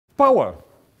power.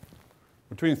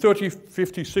 Between 30,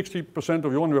 50, 60%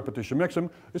 of your one repetition maximum.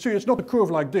 You see, it's not a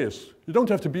curve like this. You don't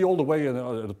have to be all the way at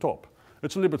the top.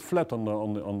 It's a little bit flat on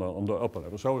the upper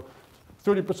level. So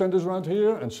 30% is around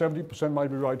here and 70% might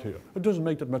be right here. It doesn't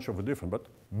make that much of a difference, but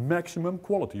maximum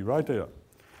quality right there.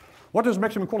 What does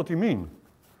maximum quality mean?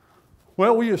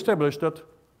 Well, we established that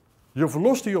your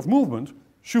velocity of movement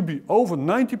should be over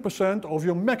 90% of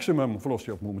your maximum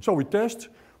velocity of movement. So we test,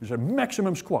 we say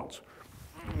maximum squat.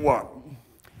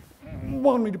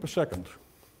 1 meter per second.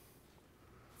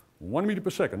 1 meter per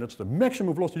second, that's the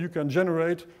maximum velocity you can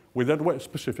generate with that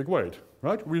specific weight,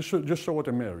 right? We just saw it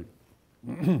in Mary.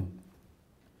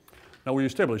 Now we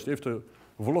established if the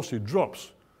velocity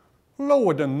drops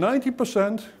lower than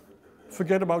 90%,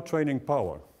 forget about training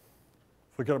power.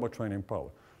 Forget about training power.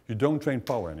 You don't train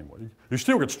power anymore. You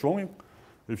still get strong.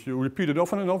 If you repeat it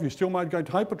often enough, you still might get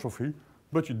hypertrophy,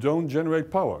 but you don't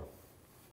generate power.